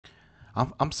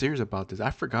I'm serious about this.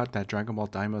 I forgot that Dragon Ball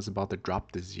Daima is about to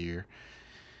drop this year.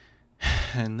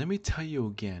 And let me tell you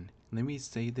again. Let me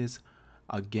say this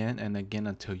again and again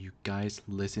until you guys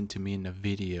listen to me in the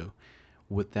video.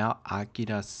 Without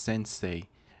Akira Sensei,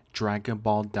 Dragon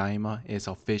Ball Daima is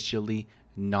officially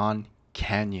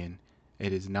non-canon.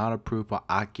 It is not approved by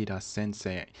Akira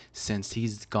Sensei. Since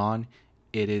he's gone,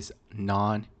 it is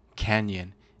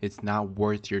non-canon. It's not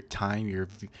worth your time,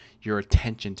 your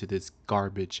attention to this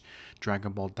garbage.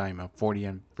 Dragon Ball Daima 40th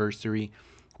anniversary,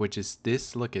 which is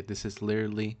this. Look at this is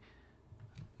literally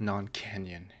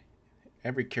non-canon.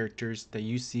 Every characters that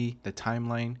you see, the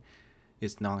timeline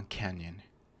is non-canon.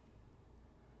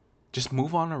 Just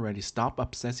move on already. Stop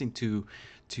obsessing to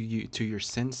your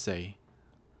sensei.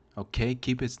 Okay?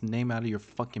 Keep his name out of your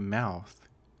fucking mouth.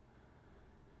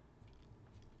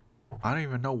 I don't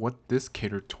even know what this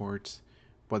catered towards,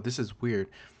 but this is weird.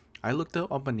 I looked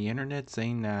up on the internet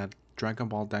saying that Dragon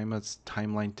Ball Daima's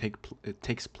timeline it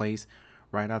takes place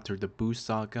right after the Buu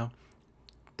saga,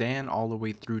 then all the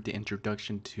way through the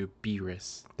introduction to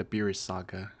Beerus, the Beerus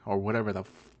saga, or whatever the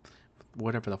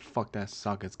fuck that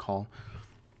saga is called.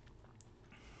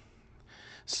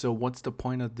 So what's the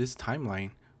point of this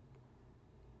timeline?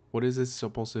 What is this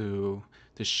supposed to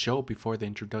show before the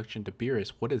introduction to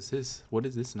Beerus? What is this? What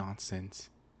is this nonsense?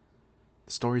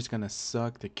 The story's gonna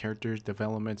suck. The characters,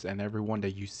 developments, and everyone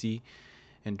that you see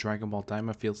in Dragon Ball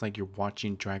Daima feels like you're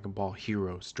watching Dragon Ball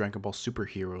Heroes, Dragon Ball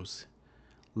Superheroes.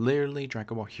 Literally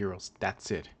Dragon Ball Heroes.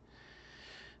 That's it.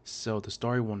 So the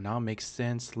story will not make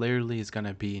sense. Literally, it's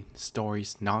gonna be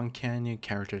stories non-canon.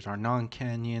 Characters are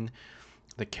non-canon.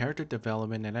 The character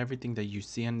development and everything that you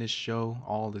see on this show,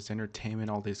 all this entertainment,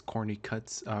 all these corny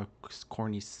cuts,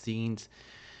 corny scenes,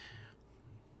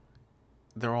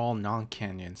 they're all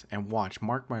non-canons. And watch,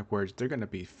 mark my words, they're gonna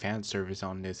be fan service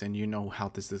on this, and you know how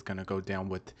this is gonna go down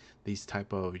with these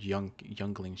type of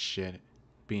youngling shit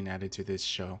being added to this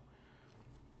show.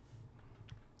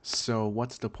 So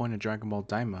what's the point of Dragon Ball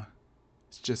Daima?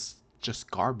 It's just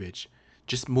garbage.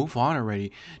 Just move on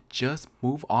already. Just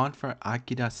move on from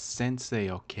Akira Sensei,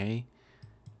 okay?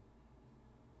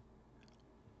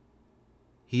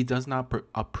 He does not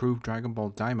approve Dragon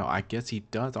Ball Daima. I guess he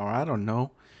does, or I don't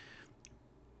know.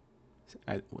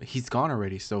 He's gone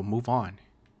already, so move on.